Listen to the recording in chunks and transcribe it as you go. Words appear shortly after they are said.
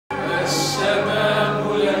الشباب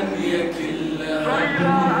لن يكل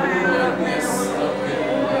وأن يستقل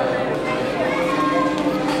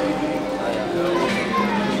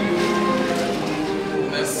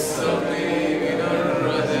نستقي من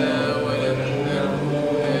الردى ولن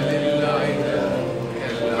نكون للعدا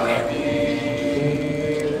كالعبيد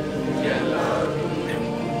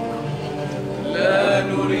لا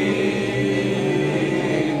نريد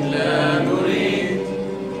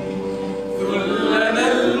ذلنا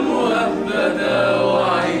المؤبدا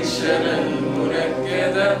وعيشنا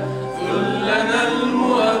المنكدا ذلنا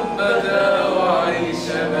المؤبدا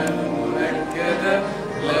وعيشنا المنكدا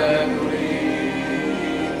لا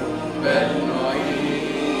نريد بل نعيد.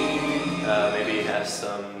 Maybe you have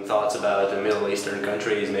some thoughts about the Middle Eastern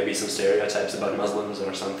countries, maybe some stereotypes about Muslims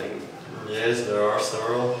or something. Yes, there are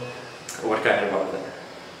several. What kind of are there?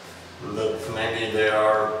 That maybe they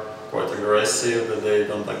are quite aggressive, that they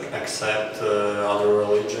don't accept other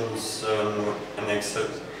religions, and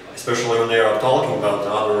accept, especially when they are talking about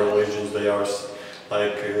other religions, they are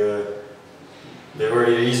like they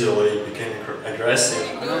very easily became aggressive.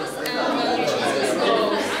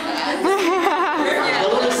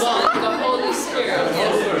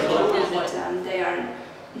 They are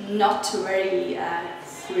not very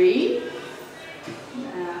free.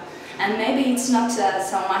 And maybe it's not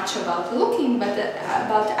so much about looking, but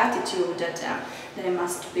about attitude, that they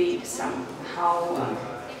must be somehow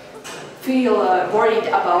feel worried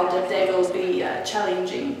about that they will be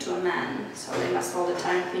challenging to a man. So they must all the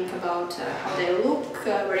time think about how they look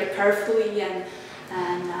very carefully, and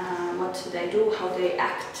what they do, how they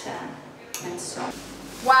act, and so on.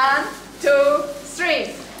 1, 2,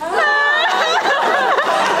 3.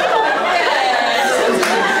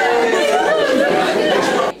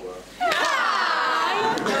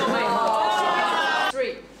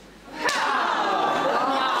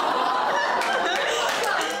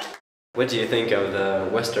 What do you think of the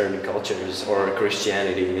Western cultures or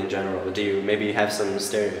Christianity in general? Do you maybe have some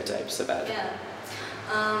stereotypes about it? Yeah.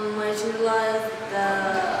 I realized the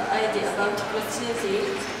idea about Christianity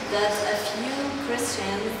that a few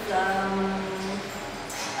Christians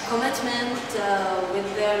commitment with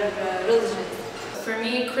their religion. For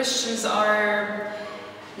me, Christians are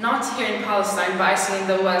not here in Palestine, but I see in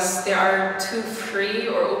the West, they are too free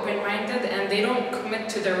or open-minded, and they don't commit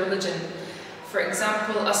to their religion. For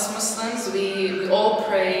example, us Muslims, we all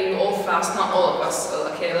pray, we all fast, not all of us,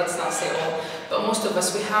 okay, let's not say all, but most of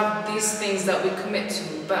us, we have these things that we commit to,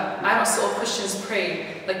 but I don't see all Christians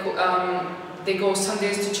pray, like they go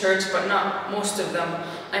Sundays to church, but not most of them.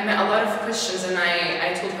 I met a lot of Christians and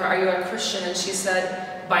I told her, are you a Christian? And she said,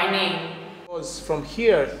 by name. From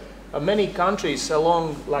here, many countries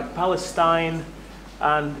along like Palestine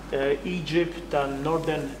and Egypt and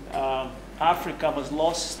northern Africa was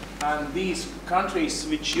lost, and these countries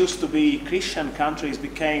which used to be Christian countries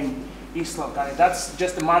became Islam countries. That's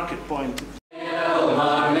just the market point.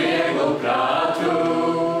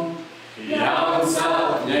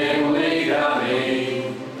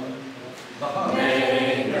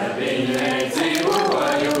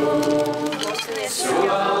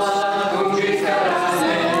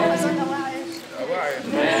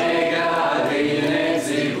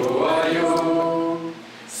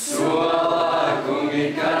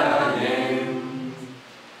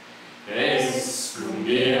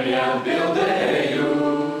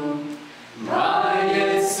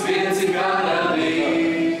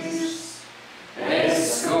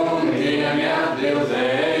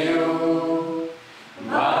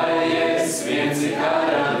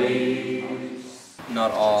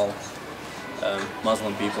 Not all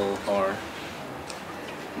Muslim people are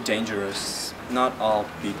dangerous. Not all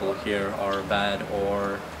people here are bad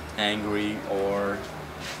or angry or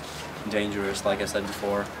dangerous, like I said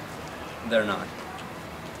before. They're not.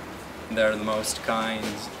 They're the most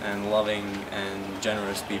kind and loving and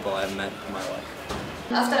generous people I've met in my life.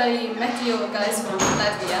 After I met you guys from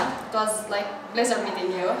Latvia, it was like pleasure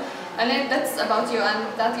meeting you. I learned that's about you,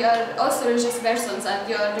 and that you are also religious persons and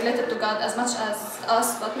you are related to God as much as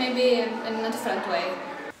us, but maybe in a different way.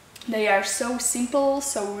 They are so simple,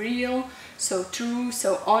 so real, so true,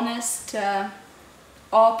 so honest,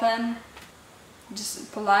 open,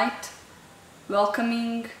 just polite,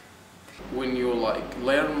 welcoming. When you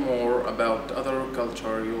learn more about other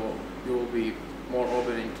culture, you will be more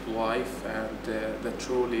open to life and that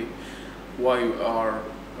truly why you are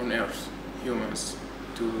on earth, humans,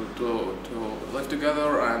 to live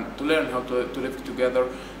together and to learn how to live together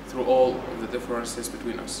through all of the differences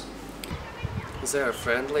between us. They are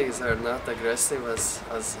friendly, they are not aggressive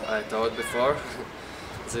as I thought before.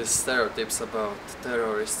 These stereotypes about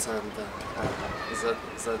terrorists and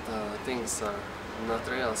that things are not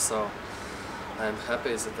real, so I'm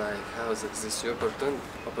happy that I have this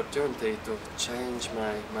opportunity to change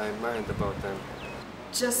my mind about them.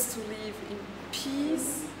 Just to live in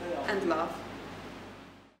peace and love.